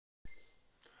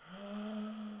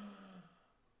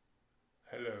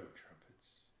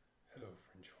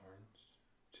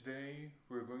today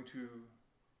we're going to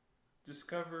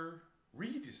rediscover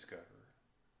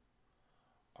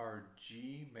our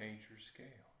G major scale.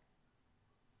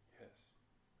 Yes,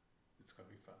 it's going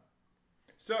to be fun.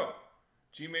 So,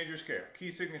 G major scale, key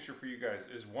signature for you guys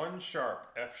is 1 sharp,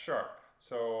 F sharp.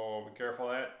 So be careful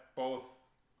of that. Both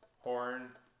horn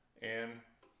and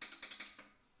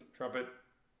trumpet,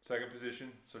 second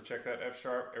position. So check that F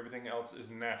sharp. Everything else is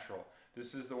natural.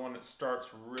 This is the one that starts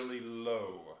really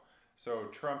low. So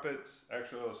trumpets,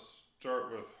 actually let's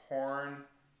start with horn.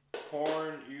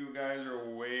 Horn, you guys are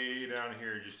way down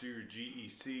here. Just do your G, E,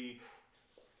 C.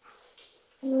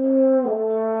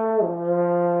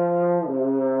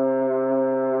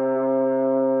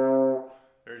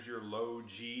 There's your low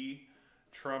G.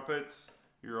 Trumpets,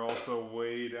 you're also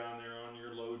way down there on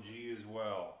your low G as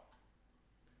well.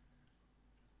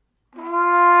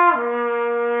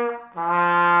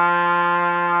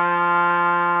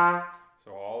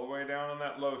 So all the way down on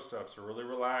that low stuff. So really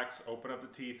relax, open up the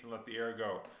teeth and let the air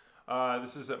go.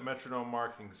 This is at metronome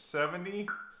marking 70.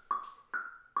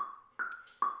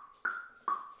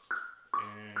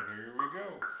 And here we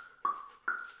go.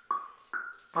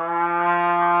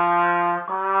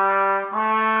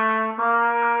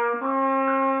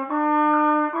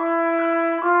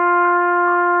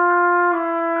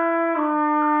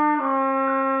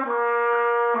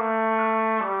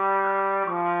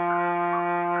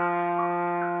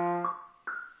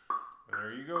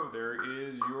 There you go. There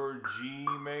is your G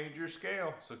major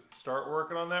scale. So start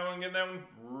working on that one, get that one,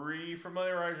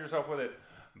 re-familiarize yourself with it.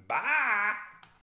 Bye!